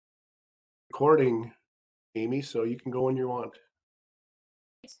recording, Amy, so you can go when you want.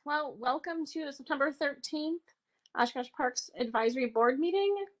 Well, welcome to the September 13th Oshkosh Parks Advisory Board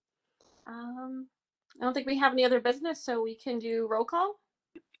meeting. I don't think we have any other business, so we can do roll call.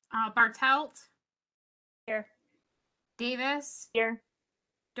 Bartelt. Here. Davis. Here.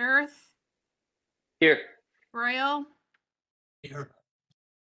 Dearth. Here. Royal. Here.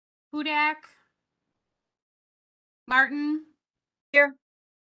 Hudak. Martin. Here.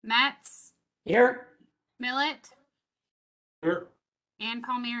 Metz. Here. Millet. Here. And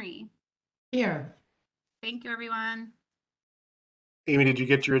Palmieri. Here. Thank you, everyone. Amy, did you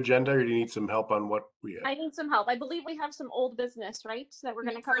get your agenda or do you need some help on what we have? I need some help. I believe we have some old business, right? That we're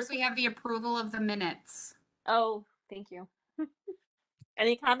going to cover. First, we have the approval of the minutes. Oh, thank you.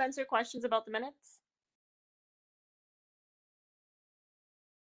 Any comments or questions about the minutes?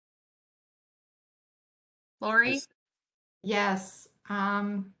 Lori? Yes.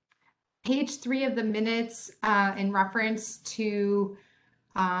 Page 3 of the minutes in reference to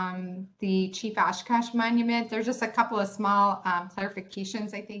the Chief Oshkosh Monument. There's just a couple of small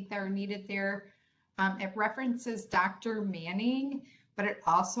clarifications I think that are needed there. It references Dr. Manning, but it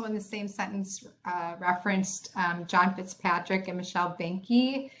also in the same sentence referenced John Fitzpatrick and Michelle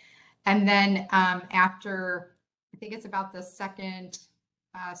Benke. And then after, I think it's about the second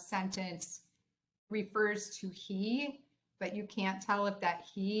sentence, refers to he, but you can't tell if that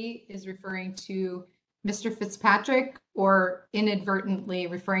he is referring to Mr. Fitzpatrick or inadvertently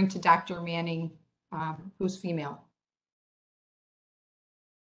referring to Dr. Manning, who's female.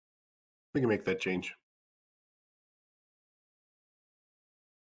 We can make that change.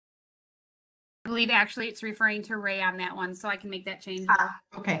 I believe actually it's referring to Ray on that one, so I can make that change.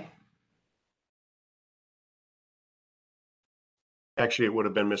 Okay. Actually, it would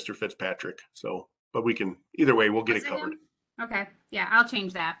have been Mr. Fitzpatrick. So, but we can, either way, we'll get it covered. Okay. Yeah, I'll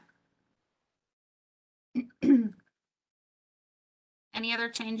change that. Any other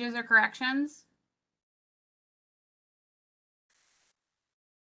changes or corrections?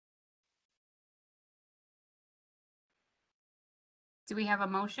 Do we have a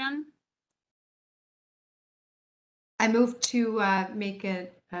motion? I move to make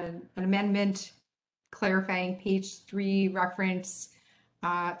an amendment clarifying page 3 reference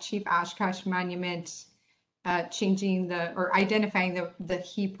Chief Oshkosh Monument, changing or identifying the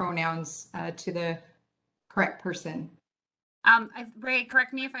he pronouns to the correct person. Ray,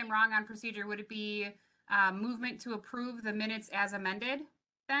 correct me if I'm wrong on procedure. Would it be movement to approve the minutes as amended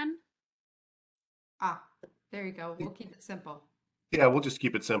then? There you go. We'll keep it simple. Yeah, we'll just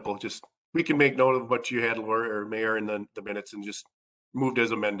keep it simple. Just, we can make note of what you had, Laura or Mayor, in the minutes and just moved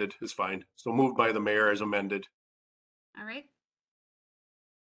as amended is fine. So moved by the mayor as amended. All right.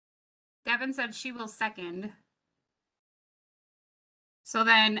 Devin said she will second. So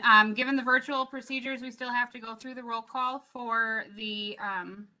then, given the virtual procedures, we still have to go through the roll call for the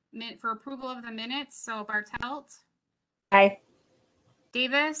for approval of the minutes. So Bartelt. Aye.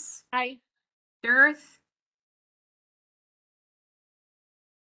 Davis. Aye. Dearth.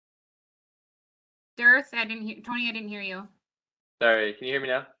 Dearth, I didn't hear. Tony, I didn't hear you. Sorry, can you hear me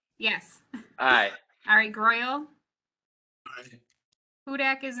now? Yes. Aye. All right, Groyle. Aye.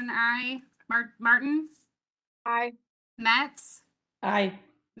 Hudak is an aye. Martin. Aye. Metz. Aye.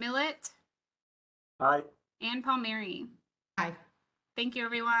 Millet. Aye. And Palmieri. Aye. Thank you,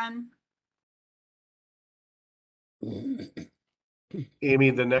 everyone.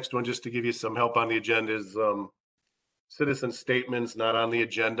 Amy, the next one, just to give you some help on the agenda, is citizen statements not on the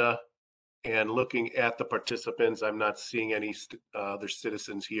agenda. And looking at the participants, I'm not seeing any other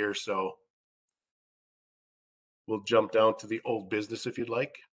citizens here, so we'll jump down to the old business if you'd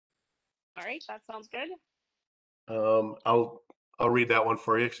like. All right, that sounds good. I'll read that one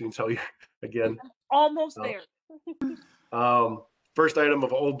for you so you can tell you again. Almost there. First item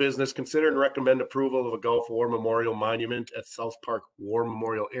of old business, consider and recommend approval of a Gulf War Memorial Monument at South Park War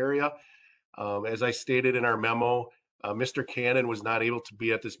Memorial Area. As I stated in our memo, Mr. Cannon was not able to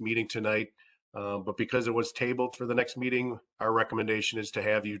be at this meeting tonight, but because it was tabled for the next meeting, our recommendation is to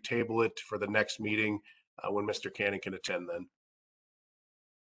have you table it for the next meeting when Mr. Cannon can attend then.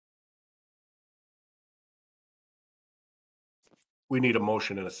 We need a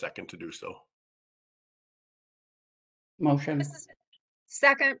motion and a second to do so. Motion.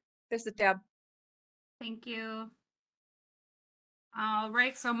 Second. This is Deb. Thank you. All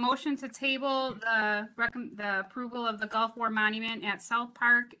right, so motion to table the approval of the Gulf War Monument at South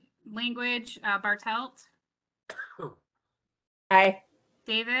Park. Language, Bartelt. Aye.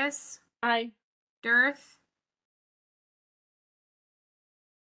 Davis. Aye. Dearth.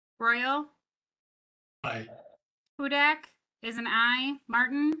 Royal. Aye. Hudak is an aye.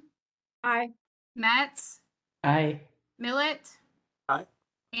 Martin. Aye. Metz, Aye. Millet, Aye.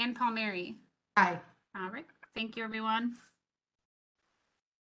 and Palmieri. Aye. All right. Thank you, everyone.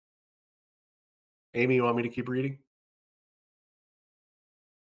 Amy, you want me to keep reading?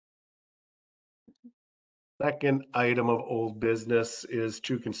 Second item of old business is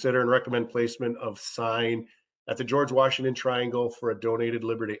to consider and recommend placement of sign at the George Washington Triangle for a donated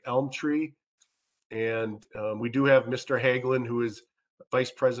Liberty elm tree. And we do have Mr. Hagelin, who is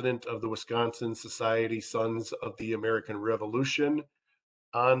Vice President of the Wisconsin Society Sons of the American Revolution,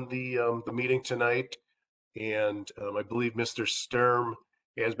 on the meeting tonight. And I believe Mr. Sturm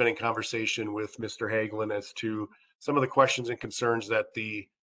has been in conversation with Mr. Hagelin as to some of the questions and concerns that the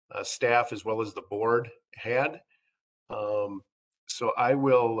staff as well as the board had. So I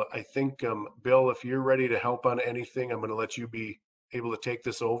think, Bill, if you're ready to help on anything, I'm going to let you be able to take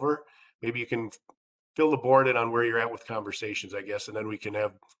this over. Maybe you can fill the board in on where you're at with conversations, I guess, and then we can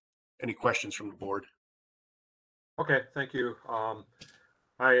have any questions from the board. Okay, thank you.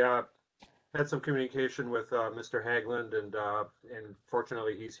 I had some communication with Mr. Hagland, and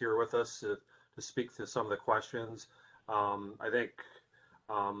fortunately he's here with us to speak to some of the questions. I think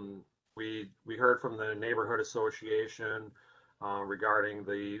we heard from the neighborhood association regarding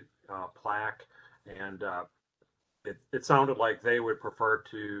the plaque, and it sounded like they would prefer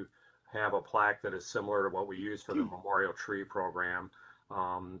to have a plaque that is similar to what we use for the Memorial Tree Program.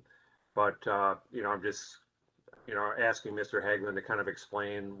 But I'm just asking Mr. Hagelin to kind of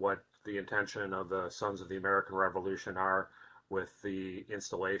explain what the intention of the Sons of the American Revolution are with the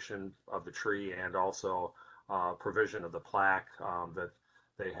installation of the tree and also provision of the plaque that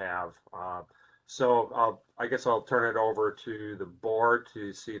they have. I guess I'll turn it over to the board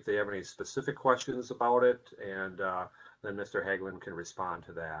to see if they have any specific questions about it, and then Mr. Hagelin can respond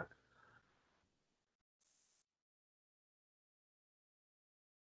to that.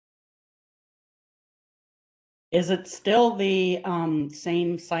 Is it still the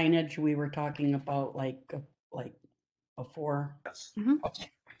same signage we were talking about like before? Yes.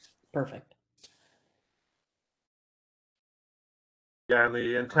 Okay, perfect. Yeah, and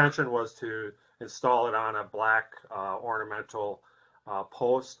the intention was to install it on a black ornamental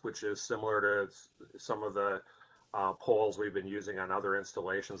post, which is similar to some of the poles we've been using on other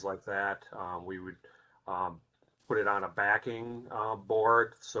installations like that. We would put it on a backing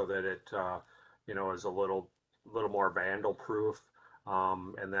board so that it, is a little more vandal proof.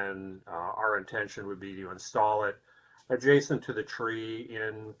 And then our intention would be to install it adjacent to the tree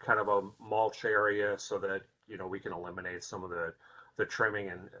in kind of a mulch area so that, we can eliminate some of the trimming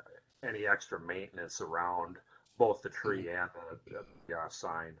and any extra maintenance around both the tree and the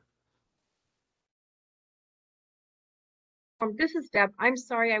sign. This is Deb. I'm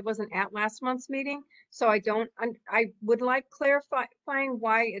sorry I wasn't at last month's meeting, so I would like clarifying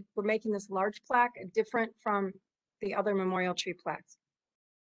why we're making this large plaque different from the other memorial tree plaques.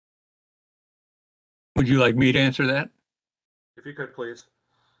 Would you like me to answer that? If you could, please.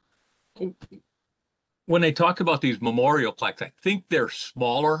 When they talk about these memorial plaques, I think they're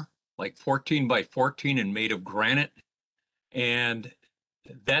smaller, like 14 by 14 and made of granite. And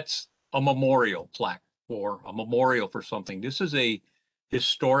that's a memorial plaque or a memorial for something. This is a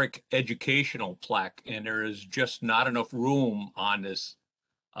historic educational plaque, and there is just not enough room on this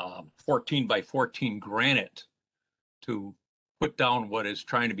 14 by 14 granite to put down what is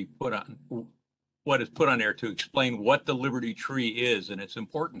trying to be put on, what is put on there to explain what the Liberty Tree is and its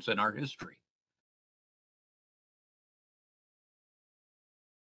importance in our history.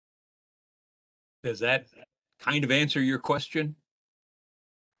 Does that kind of answer your question?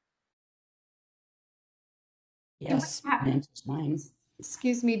 Yes, answers mine.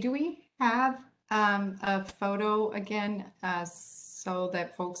 Excuse me, do we have a photo again so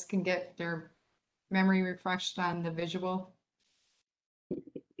that folks can get their memory refreshed on the visual?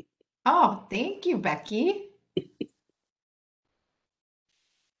 Oh, thank you, Becky.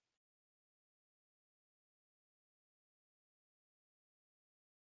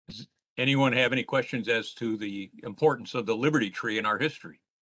 Does anyone have any questions as to the importance of the Liberty Tree in our history?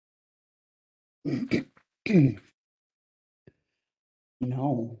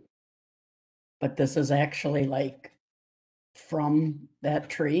 No. But this is actually like from that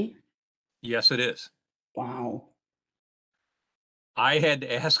tree? Yes, it is. Wow. I had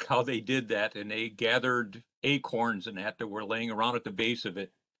to ask how they did that, and they gathered acorns and that were laying around at the base of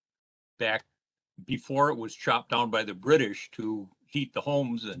it back before it was chopped down by the British to heat the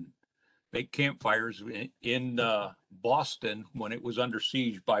homes and make campfires in Boston when it was under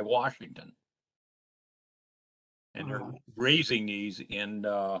siege by Washington. And they're raising these in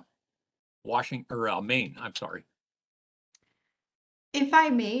Washington or Maine. I'm sorry. If I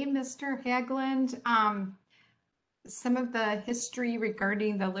may, Mr. Hagland, some of the history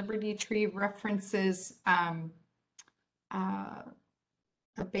regarding the Liberty Tree references a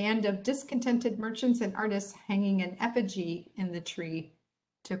band of discontented merchants and artists hanging an effigy in the tree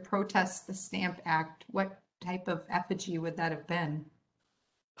to protest the Stamp Act. What type of effigy would that have been?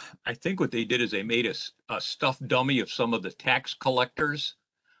 I think what they did is they made a stuffed dummy of some of the tax collectors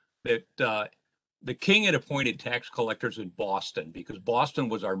that the king had appointed tax collectors in Boston because Boston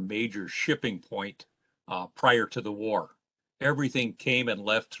was our major shipping point prior to the war. Everything came and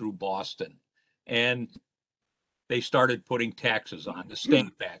left through Boston. And they started putting taxes on the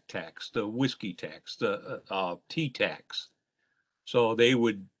Stamp Act tax, the whiskey tax, the tea tax. So they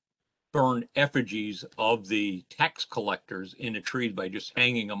would burn effigies of the tax collectors in the trees by just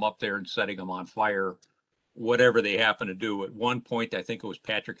hanging them up there and setting them on fire, whatever they happen to do. At one point, I think it was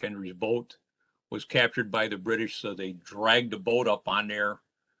Patrick Henry's boat was captured by the British, so they dragged the boat up on there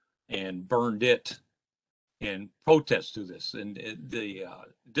and burned it in protest to this. And the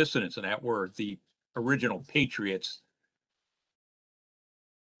dissidents in that were the original patriots.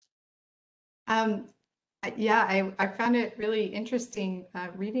 Yeah, I found it really interesting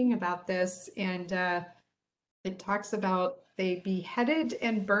reading about this, and it talks about they beheaded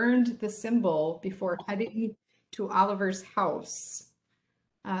and burned the symbol before heading to Oliver's house.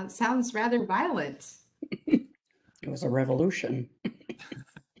 Sounds rather violent. It was a revolution.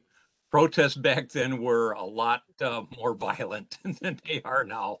 Protests back then were a lot more violent than they are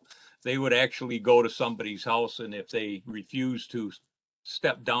now. They would actually go to somebody's house, and if they refused to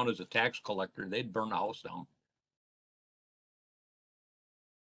step down as a tax collector, they'd burn the house down.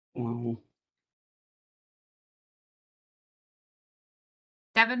 Wow.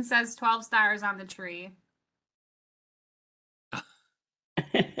 Devin says 12 stars on the tree.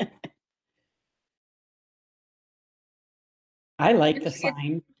 I like the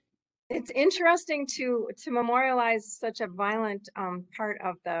sign. It's interesting to memorialize such a violent part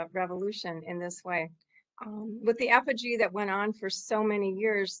of the revolution in this way. With the effigy that went on for so many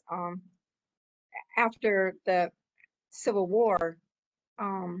years after the Civil War,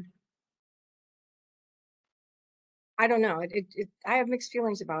 I don't know. I have mixed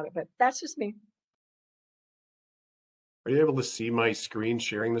feelings about it, but that's just me. Are you able to see my screen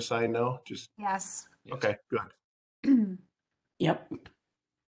sharing the sign now? Just Yes. okay, good. Yep.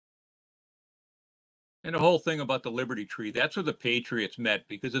 And the whole thing about the Liberty Tree, that's where the Patriots met,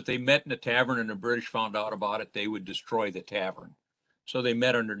 because if they met in a tavern and the British found out about it, they would destroy the tavern. So they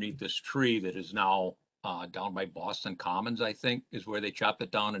met underneath this tree that is now down by Boston Commons, I think, is where they chopped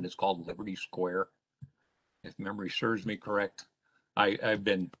it down, and it's called Liberty Square, if memory serves me correct. I've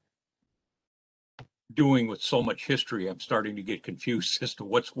been doing with so much history, I'm starting to get confused as to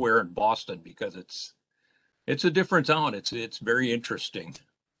what's where in Boston, because it's a different town. It's very interesting.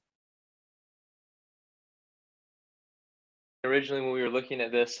 Originally, when we were looking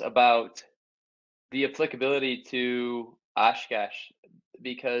at this about the applicability to Oshkosh,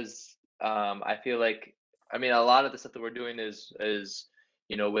 because I feel like, I mean, a lot of the stuff that we're doing is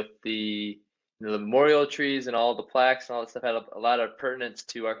with the the memorial trees and all the plaques and all that stuff had a lot of pertinence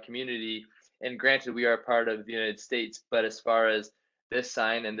to our community. And granted, we are part of the United States, but as far as this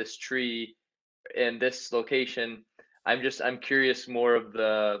sign and this tree and this location, I'm curious more of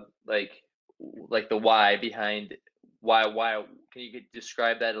the like the why behind why can you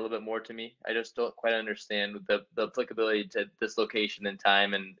describe that a little bit more to me? I just don't quite understand the applicability to this location and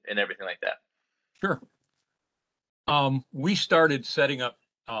time and everything like that. Sure. We started setting up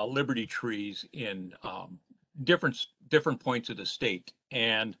Liberty trees in different points of the state,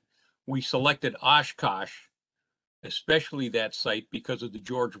 and we selected Oshkosh, especially that site, because of the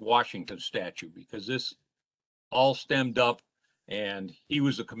George Washington statue, because this all stemmed up, and he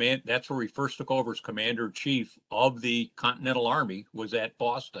was the command. That's where he first took over as commander in chief of the Continental Army, was at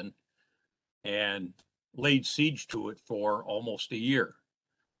Boston, and laid siege to it for almost a year.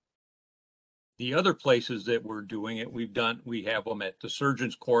 The other places that we're doing it, we have them at the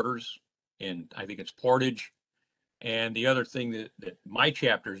surgeon's quarters in, I think it's Portage. And the other thing that my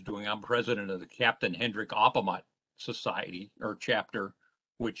chapter is doing, I'm president of the Captain Hendrik Oppemuth Society or chapter,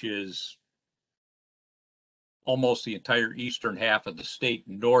 which is almost the entire eastern half of the state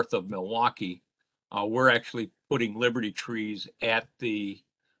north of Milwaukee. We're actually putting Liberty trees at the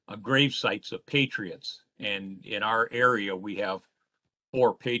grave sites of patriots. And in our area, we have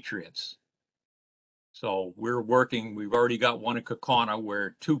 4 patriots. So we're working, we've already got one in Kaukauna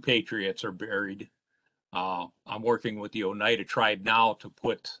where 2 patriots are buried. I'm working with the Oneida tribe now to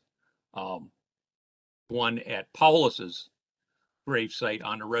put one at Paulus's gravesite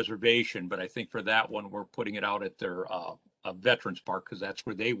on the reservation, but I think for that one, we're putting it out at their a Veterans Park because that's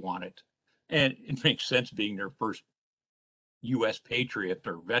where they want it. And it makes sense being their first U.S. patriot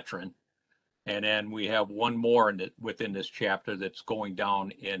or veteran. And then we have one more within this chapter that's going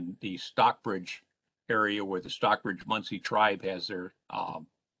down in the Stockbridge area where the Stockbridge Munsee tribe has their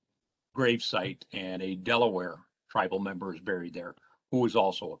grave site, and a Delaware tribal member is buried there who is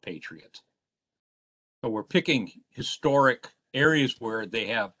also a patriot. So we're picking historic areas where they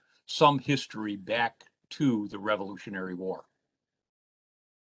have some history back to the Revolutionary War.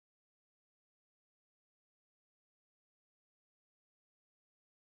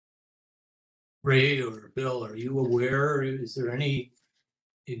 Ray or Bill, are you aware, is there any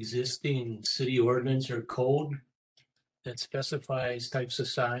existing city ordinance or code that specifies types of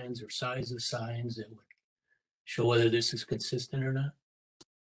signs or size of signs that would show whether this is consistent or not?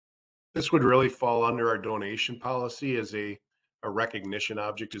 This would really fall under our donation policy as a recognition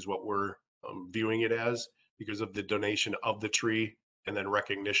object is what we're viewing it as because of the donation of the tree and then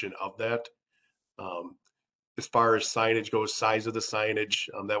recognition of that. As far as signage goes, size of the signage,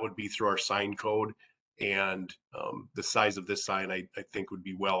 that would be through our sign code. And the size of this sign, I think, would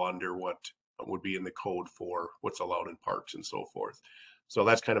be well under what would be in the code for what's allowed in parks and so forth. So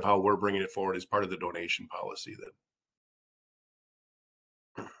that's kind of how we're bringing it forward as part of the donation policy then.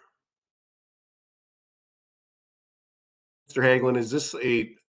 Mr. Hagelin, is this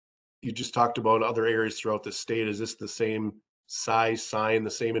you just talked about other areas throughout the state, is this the same size sign, the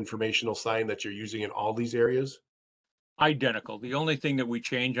same informational sign that you're using in all these areas? Identical. The only thing that we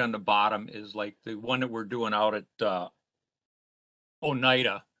change on the bottom is like the one that we're doing out at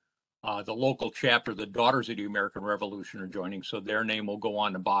Oneida, the local chapter, the Daughters of the American Revolution are joining, so their name will go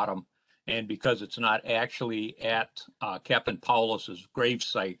on the bottom. And because it's not actually at Captain Paulus's grave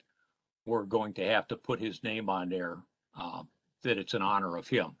site, we're going to have to put his name on there, that it's in honor of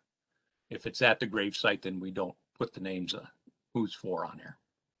him. If it's at the grave site, then we don't put the names of who's for on there.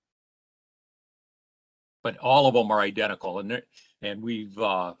 But all of them are identical, and we've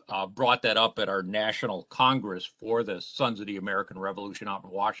brought that up at our national congress for the Sons of the American Revolution out in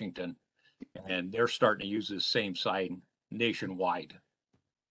Washington, and they're starting to use this same sign nationwide.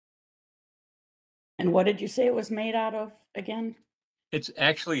 And what did you say it was made out of again? It's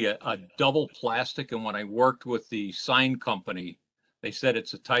actually a double plastic, and when I worked with the sign company, they said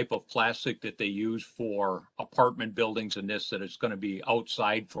it's a type of plastic that they use for apartment buildings and this, that it's going to be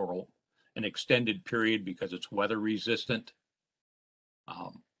outside for an extended period because it's weather resistant.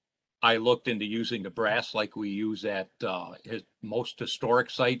 I looked into using the brass like we use at most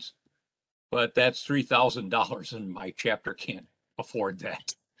historic sites, but that's $3,000 and my chapter can't afford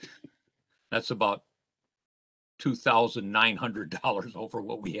that. That's about $2,900 over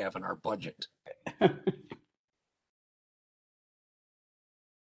what we have in our budget.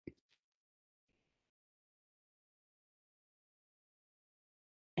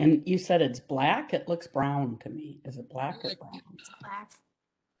 And you said it's black? It looks brown to me. Is it black or brown? It's black.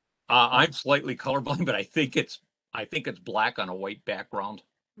 I'm slightly colorblind, but I think it's black on a white background.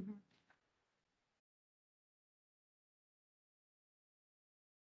 Mhm.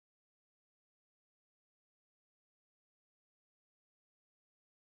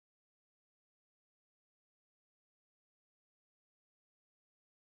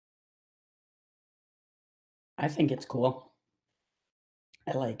 I think it's cool.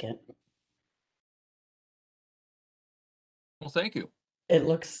 I like it. Well, thank you. It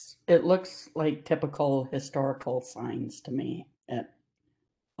looks like typical historical signs to me at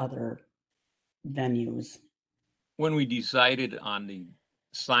other venues. When we decided on the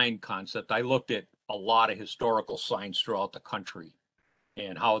sign concept, I looked at a lot of historical signs throughout the country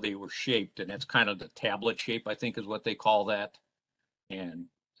and how they were shaped, and that's kind of the tablet shape, I think is what they call that. And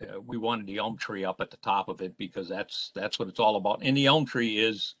we wanted the elm tree up at the top of it because that's what it's all about. And the elm tree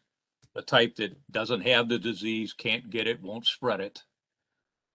is the type that doesn't have the disease, can't get it, won't spread it.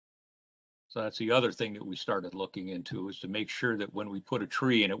 So that's the other thing that we started looking into, is to make sure that when we put a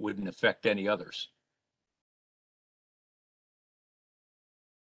tree in, it wouldn't affect any others.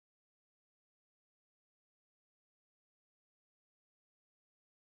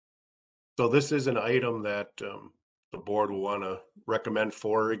 So this is an item that the board will want to recommend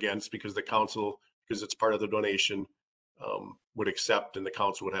for or against, because the council, because it's part of the donation, would accept, and the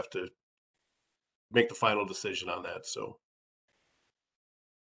council would have to make the final decision on that. So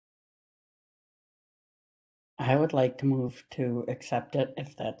I would like to move to accept it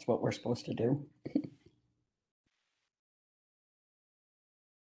if that's what we're supposed to do.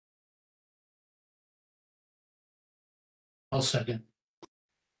 I'll second.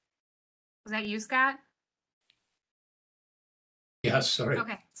 Was that you, Scott? Yes, sorry.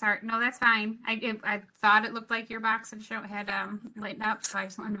 Okay, sorry. No, that's fine. I thought it looked like your box had lightened up, so I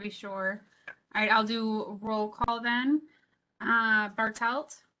just wanted to be sure. All right, I'll do roll call then.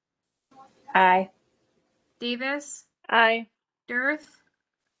 Bartelt, Aye. Davis, Aye. Dearth,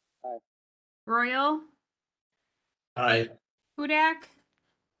 Aye. Royal, Aye. Hudak.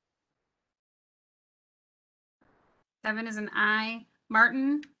 7 is an aye.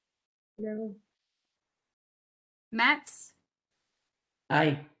 Martin, No. Metz,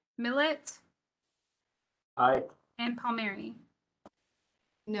 Aye. Millet, Aye. and Palmieri.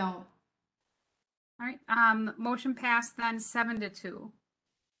 No. All right, motion passed then 7-2.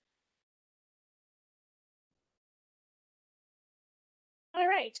 All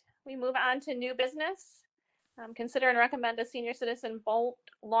right, we move on to new business. Consider and recommend a senior citizen boat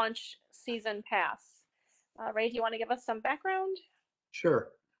launch season pass. Ray, do you want to give us some background? Sure.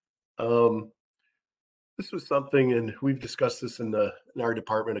 This was something, and we've discussed this in our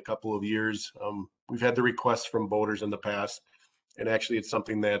department a couple of years. We've had the requests from boaters in the past, and actually it's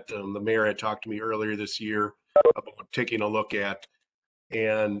something that the mayor had talked to me earlier this year about taking a look at.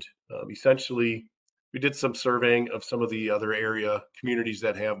 And essentially, we did some surveying of some of the other area communities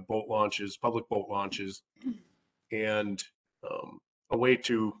that have boat launches, public boat launches, and a way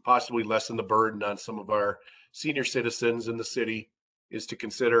to possibly lessen the burden on some of our senior citizens in the city is to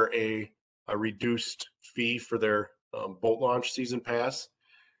consider a reduced fee for their boat launch season pass.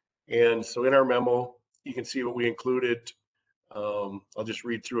 And so in our memo, you can see what we included. I'll just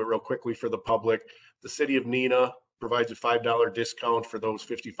read through it real quickly for the public. The city of Neenah provides a $5 discount for those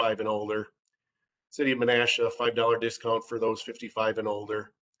 55 and older. City of Menasha, $5 discount for those 55 and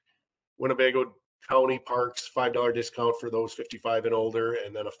older. Winnebago County Parks, $5 discount for those 55 and older,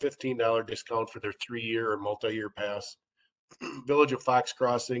 and then a $15 discount for their 3-year or multi-year pass. Village of Fox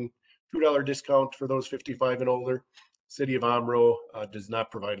Crossing, $2 discount for those 55 and older. City of Omro does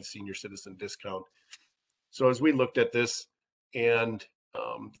not provide a senior citizen discount. So as we looked at this and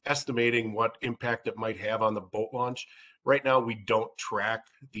estimating what impact it might have on the boat launch, right now we don't track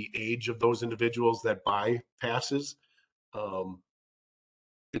the age of those individuals that buy passes.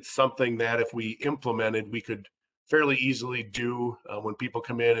 It's something that if we implemented, we could fairly easily do when people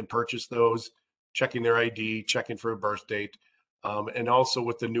come in and purchase those, checking their ID, checking for a birth date. And also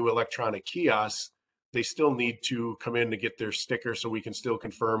with the new electronic kiosks, they still need to come in to get their sticker so we can still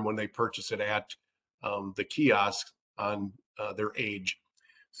confirm when they purchase it at the kiosk on their age.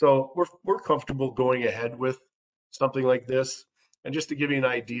 So we're comfortable going ahead with something like this. And just to give you an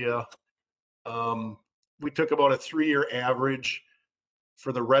idea, we took about a 3-year average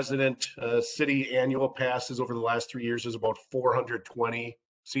for the resident city annual passes over the last 3 years is about 420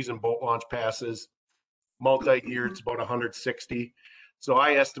 season boat launch passes. Multi-year, it's about 160. So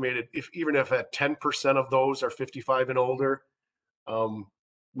I estimated even if at 10% of those are 55 and older,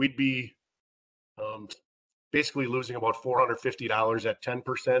 we'd be basically losing about $450 at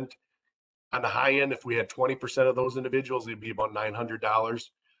 10%. On the high end, if we had 20% of those individuals, it'd be about $900.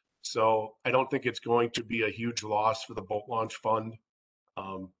 So I don't think it's going to be a huge loss for the boat launch fund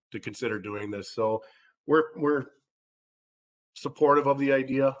to consider doing this. So we're supportive of the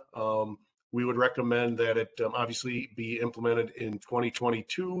idea. We would recommend that it obviously be implemented in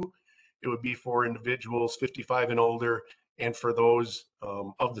 2022. It would be for individuals 55 and older and for those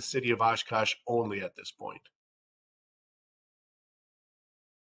of the city of Oshkosh only at this point.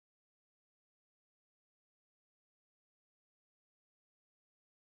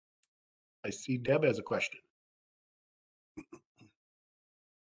 I see Deb has a question.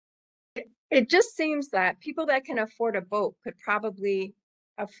 It just seems that people that can afford a boat could probably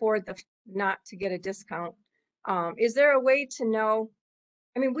afford not to get a discount. Is there a way to know?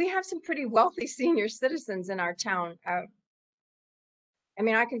 I mean, we have some pretty wealthy senior citizens in our town. I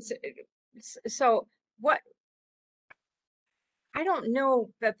mean, so what? I don't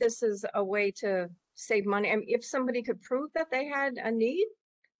know that this is a way to save money. I mean, if somebody could prove that they had a need,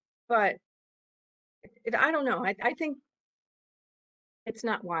 but I don't know. I think it's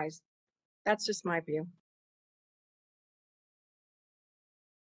not wise. That's just my view.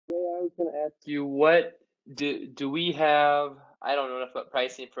 Yeah, I was gonna ask you, what do we have? I don't know enough about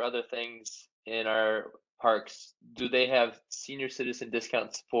pricing for other things in our parks. Do they have senior citizen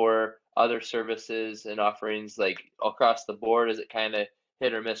discounts for other services and offerings like across the board? Is it kind of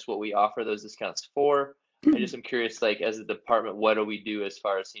hit or miss what we offer those discounts for? I just am curious, like as a department, what do we do as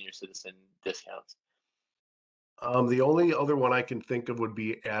far as senior citizen discounts? The only other one I can think of would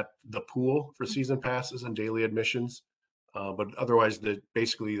be at the pool for season passes and daily admissions. But otherwise,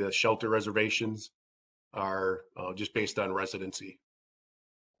 basically the shelter reservations are just based on residency.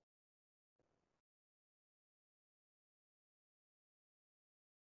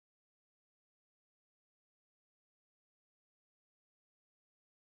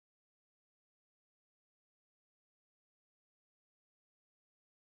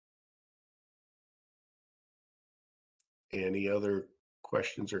 Any other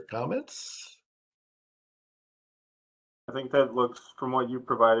questions or comments? I think that looks, from what you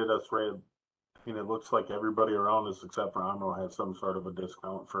provided us, Ray, I mean, it looks like everybody around us except for Amro has some sort of a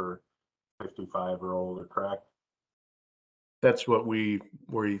discount for 55 or older, correct? That's what we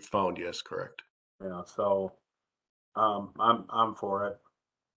found. Yes, correct. Yeah, so I'm for it.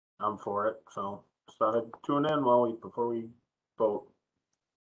 I'm for it. So started tune in before we vote.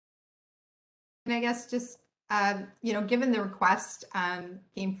 And I guess just, given the request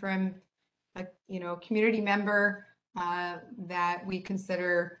came from a, community member that we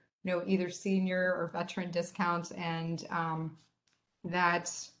consider, either senior or veteran discounts, and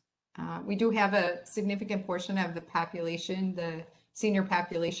that we do have a significant portion of the population, the senior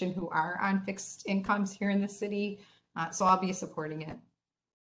population, who are on fixed incomes here in the city. So I'll be supporting it.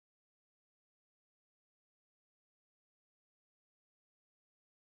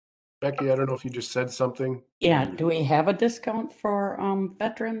 Becky, I don't know if you just said something. Yeah, do we have a discount for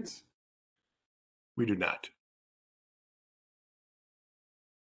veterans? We do not.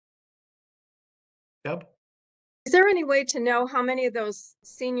 Yep. Is there any way to know how many of those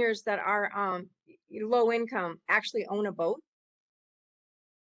seniors that are low income actually own a boat?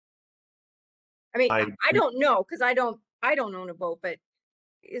 I mean, I don't know, because I don't own a boat, but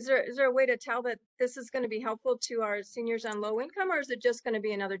is there a way to tell that this is going to be helpful to our seniors on low income, or is it just going to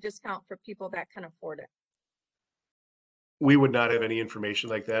be another discount for people that can afford it? We would not have any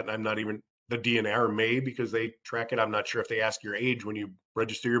information like that. And I'm not even, the DNR may, because they track it. I'm not sure if they ask your age when you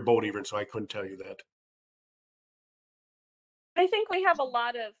register your boat even, so I couldn't tell you that. I think we have a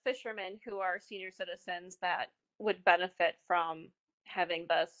lot of fishermen who are senior citizens that would benefit from having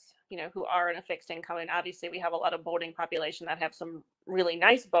this, who are in a fixed income. And obviously we have a lot of boating population that have some really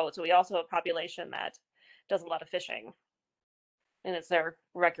nice boats. We also have a population that does a lot of fishing, and it's their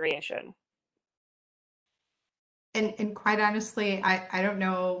recreation. And quite honestly, I don't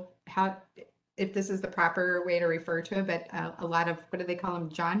know if this is the proper way to refer to it, but a lot of, what do they call them?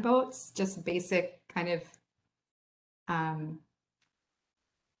 John boats, just basic kind of,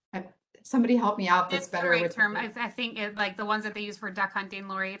 somebody help me out that's It's the better right with term. I think it, like the ones that they use for duck hunting,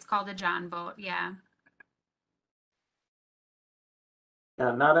 Lori, it's called a John boat. Yeah.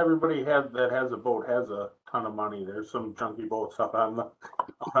 Yeah, not everybody that has a boat has a ton of money. There's some junky boats up on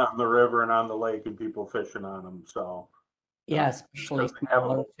the river and on the lake, and people fishing on them. So Yeah, especially doesn't have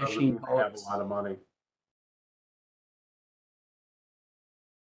smaller doesn't fishing mean they have a boats. lot of money.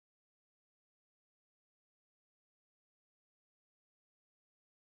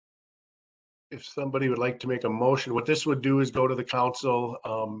 If somebody would like to make a motion, what this would do is go to the council.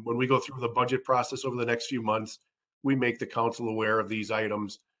 When we go through the budget process over the next few months, we make the council aware of these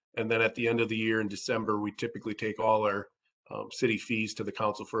items. And then at the end of the year in December, we typically take all our city fees to the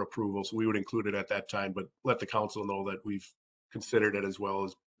council for approval. So we would include it at that time, but let the council know that we've considered it as well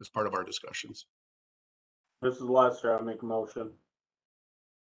as part of our discussions. This is Lester. I'll make a motion.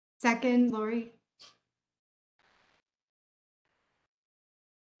 Second, Lori.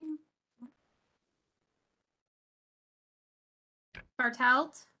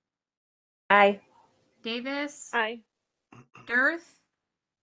 Bartelt, Aye. Davis, Aye. Dearth.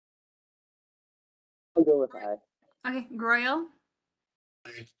 I'll go with aye. Okay, Groyle,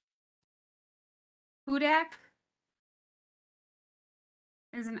 Hudak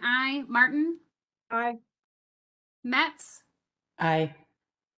is an aye. Martin, Aye. Metz, Aye.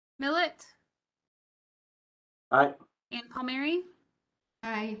 Millet, Aye. and Palmieri.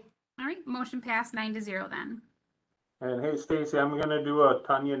 Aye. All right, motion passed 9-0 then. And hey, Stacy, I'm gonna do a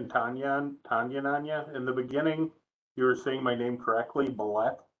Tanya on you. In the beginning, you were saying my name correctly,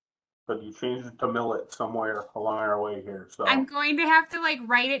 Ballet, but you changed it to Millet somewhere along our way here. So I'm going to have to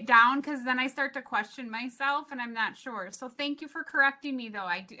write it down, because then I start to question myself and I'm not sure. So thank you for correcting me, though.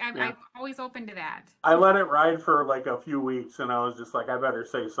 I'm always open to that. I let it ride for like a few weeks, and I was just like, I better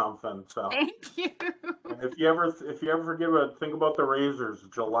say something. So Thank you. and if you ever think about the razors,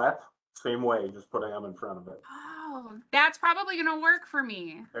 Gillette, same way, just put M in front of it. Oh, that's probably going to work for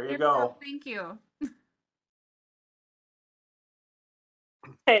me. There you go. Thank you.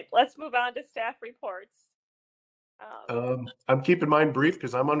 Okay, let's move on to staff reports. I'm keeping mine brief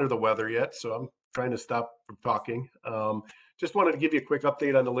because I'm under the weather yet, so I'm trying to stop from talking. Just wanted to give you a quick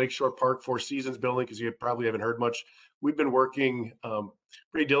update on the Lakeshore Park Four Seasons building, because you probably haven't heard much. We've been working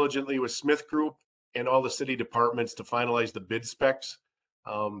pretty diligently with Smith Group and all the city departments to finalize the bid specs.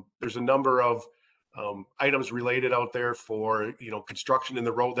 There's a number of items related out there for construction in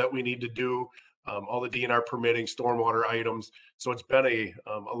the road that we need to do, all the DNR permitting, stormwater items. So it's been a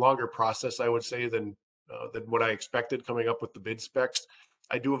longer process, I would say, than what I expected coming up with the bid specs.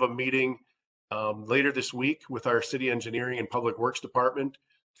 I do have a meeting later this week with our city engineering and public works department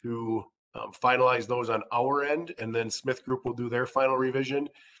to finalize those on our end, and then Smith Group will do their final revision.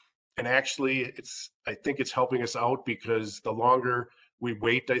 And actually, I think it's helping us out because the longer we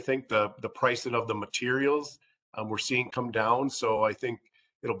wait, I think the pricing of the materials we're seeing come down. So I think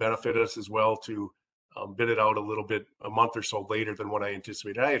it'll benefit us as well to bid it out a little bit a month or so later than what I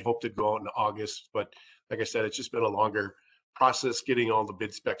anticipated. I had hoped it'd go out in August, but like I said, it's just been a longer process getting all the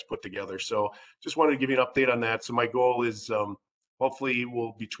bid specs put together. So just wanted to give you an update on that. So my goal is hopefully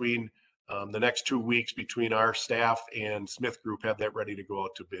we'll between the next 2 weeks between our staff and Smith Group have that ready to go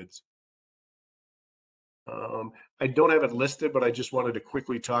out to bids. I don't have it listed, but I just wanted to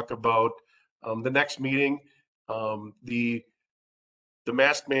quickly talk about the next meeting. The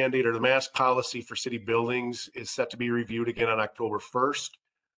mask mandate or the mask policy for city buildings is set to be reviewed again on October 1st.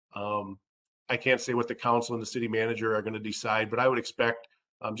 I can't say what the council and the city manager are going to decide, but I would expect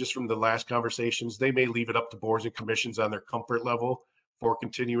just from the last conversations, they may leave it up to boards and commissions on their comfort level for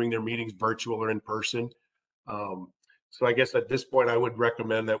continuing their meetings virtual or in person. So I guess at this point, I would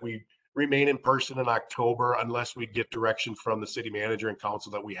recommend that we remain in person in October unless we get direction from the city manager and council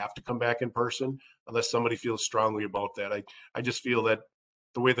that we have to come back in person, unless somebody feels strongly about that. I just feel that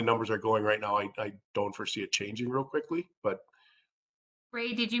the way the numbers are going right now, I don't foresee it changing real quickly. But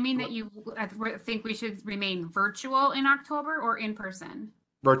Ray, did you mean that you think we should remain virtual in October or in person?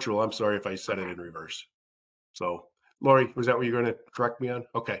 Virtual. I'm sorry if I said it in reverse. So Lori, was that what you're going to correct me on?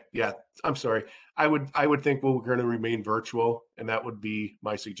 Okay. Yeah. I'm sorry. I would think we're going to remain virtual, and that would be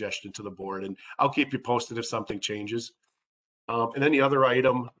my suggestion to the board. And I'll keep you posted if something changes. And then the other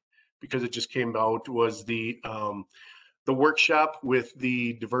item, because it just came out, was the workshop with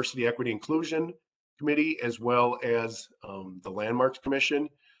the Diversity, Equity, Inclusion Committee, as well as the Landmarks Commission.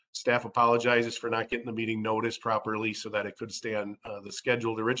 Staff apologizes for not getting the meeting noticed properly so that it could stay on the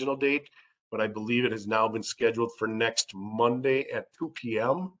scheduled original date, but I believe it has now been scheduled for next Monday at 2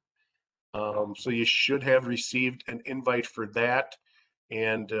 p.m. So you should have received an invite for that,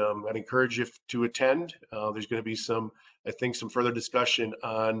 and I'd encourage you to attend. There's going to be some further discussion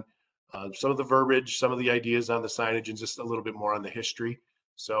on some of the verbiage, some of the ideas on the signage, and just a little bit more on the history.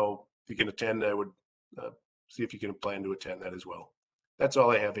 So if you can attend, I would see if you can plan to attend that as well. That's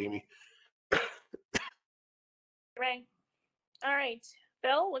all I have, Amy. Ray. All right.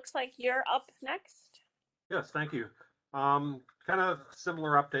 Bill, looks like you're up next. Yes, thank you. Kind of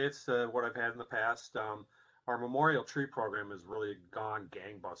similar updates to what I've had in the past. Our memorial tree program has really gone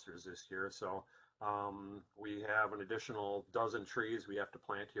gangbusters this year. So we have an additional dozen trees we have to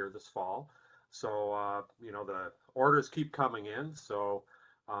plant here this fall. So, the orders keep coming in. So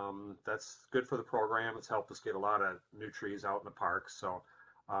that's good for the program. It's helped us get a lot of new trees out in the park. So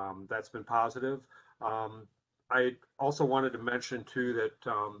that's been positive. I also wanted to mention too that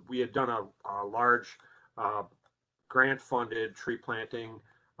we had done a large grant-funded tree planting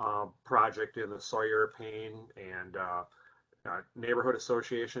project in the Sawyer, Payne, and neighborhood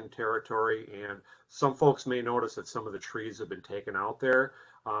association territory, and some folks may notice that some of the trees have been taken out there.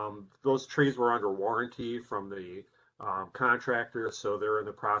 Those trees were under warranty from the contractor, so they're in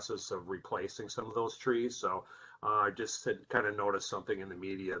the process of replacing some of those trees. So I just had kind of noticed something in the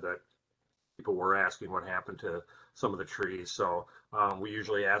media that people were asking what happened to some of the trees. So we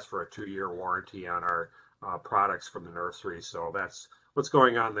usually ask for a 2-year warranty on our products from the nursery. So that's what's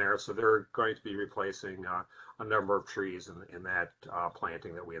going on there. So they're going to be replacing a number of trees in that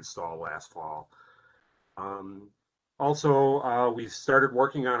planting that we installed last fall. Also, we started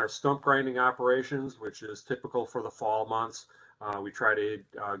working on our stump grinding operations, which is typical for the fall months. We try to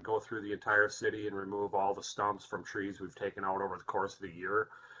go through the entire city and remove all the stumps from trees we've taken out over the course of the year.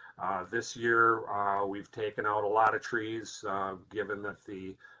 This year, we've taken out a lot of trees, given that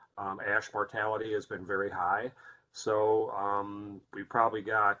the ash mortality has been very high. So we probably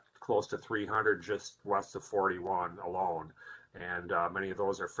got close to 300 just west of 41 alone. And many of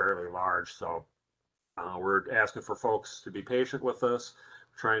those are fairly large. So we're asking for folks to be patient with us,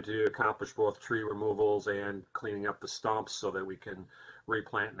 trying to accomplish both tree removals and cleaning up the stumps so that we can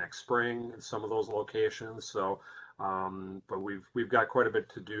replant next spring in some of those locations. So but we've got quite a bit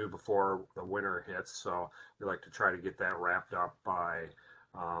to do before the winter hits, so we like to try to get that wrapped up by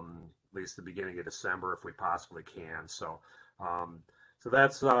at least the beginning of December if we possibly can. So so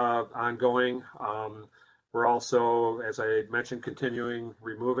that's ongoing. We're also, as I mentioned, continuing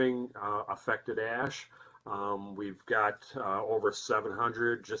removing affected ash. We've got over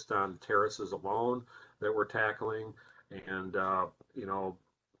 700 just on terraces alone that we're tackling, and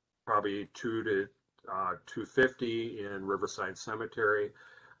probably 250 in Riverside Cemetery,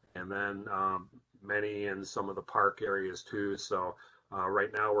 and then many in some of the park areas too. So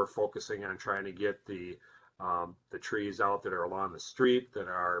Right now, we're focusing on trying to get the trees out that are along the street that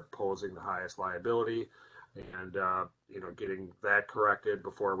are posing the highest liability, and getting that corrected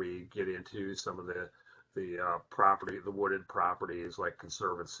before we get into some of the wooded properties like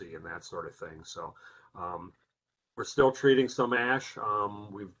Conservancy and that sort of thing. So we're still treating some ash.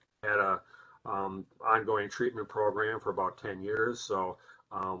 We've had a ongoing treatment program for about 10 years. So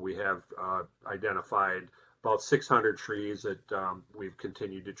we have identified about 600 trees that we've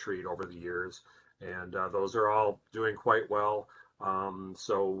continued to treat over the years. And those are all doing quite well.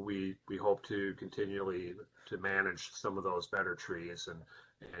 So we hope to continually to manage some of those better trees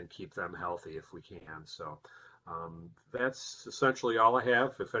and keep them healthy if we can. So that's essentially all I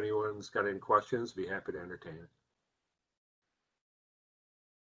have. If anyone's got any questions, be happy to entertain it.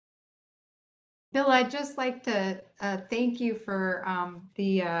 Bill, I'd just like to thank you for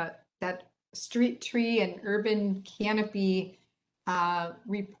that street tree and urban canopy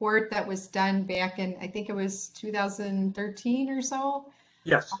report that was done back in, I think it was 2013 or so.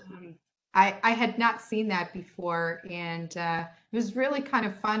 Yes. I had not seen that before, and it was really kind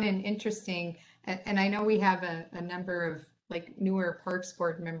of fun and interesting. And I know we have a number of like newer Parks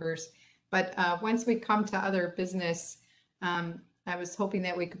Board members, but once we come to other business, I was hoping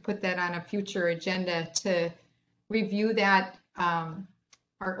that we could put that on a future agenda to review that,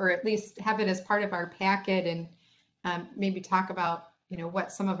 or at least have it as part of our packet, and maybe talk about,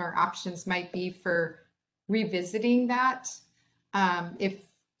 what some of our options might be for revisiting that,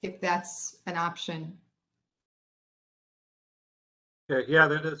 if that's an option. Yeah,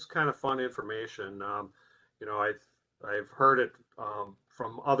 that is kind of fun information. I've heard it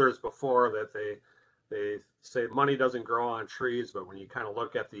from others before that they say money doesn't grow on trees, but when you kind of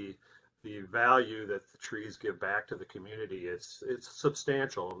look at the value that the trees give back to the community, it's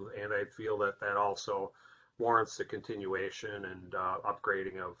substantial, and I feel that also warrants the continuation and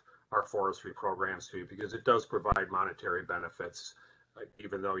upgrading of our forestry programs too, because it does provide monetary benefits,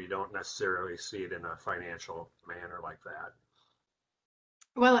 even though you don't necessarily see it in a financial manner like that.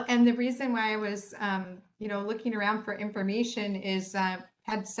 Well, and the reason why I was, looking around for information is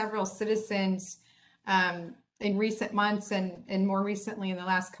had several citizens in recent months and more recently in the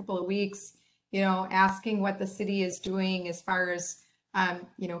last couple of weeks, asking what the city is doing as far as,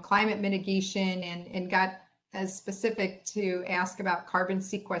 climate mitigation, and got as specific to ask about carbon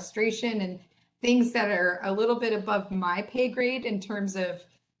sequestration and things that are a little bit above my pay grade in terms of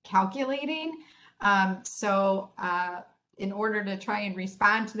calculating. So in order to try and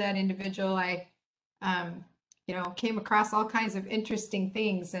respond to that individual, I came across all kinds of interesting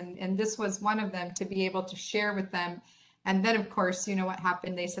things, and this was one of them, to be able to share with them. And then, of course, what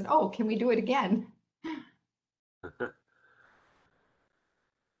happened? They said, "Oh, can we do it again?"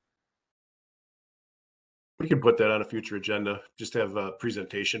 We can put that on a future agenda, just have a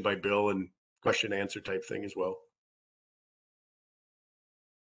presentation by Bill and question answer type thing as well.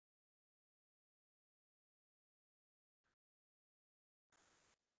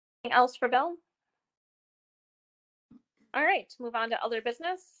 Anything else for Bill? All right, move on to other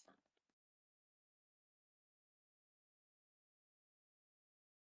business.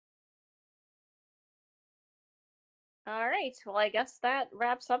 All right, well, I guess that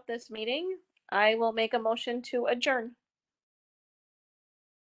wraps up this meeting. I will make a motion to adjourn.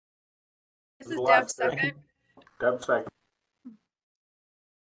 This is Deb, second. Deb, second.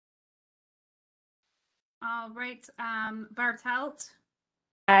 All right, Bartelt,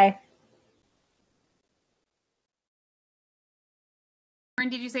 Aye. Lauren,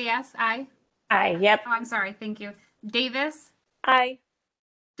 did you say yes? Aye. Aye. Yep. Oh, I'm sorry. Thank you. Davis, Aye.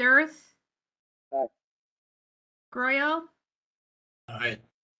 Dearth, Aye. Groyle, Aye.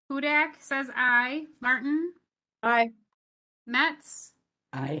 Hudak says aye. Martin, Aye. Metz,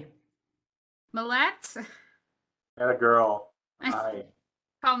 Aye. Millette, And a girl. Aye.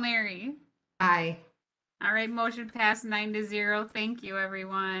 Palmieri. Aye. All right, motion passed 9-0. Thank you,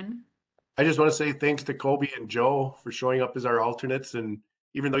 everyone. I just want to say thanks to Kobe and Joe for showing up as our alternates. And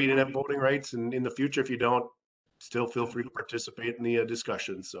even though you didn't have voting rights, and in the future, if you don't, still feel free to participate in the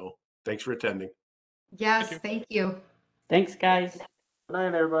discussion. So thanks for attending. Yes, thank you. Thanks, guys. Good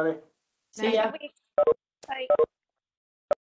night, everybody. See ya. Bye.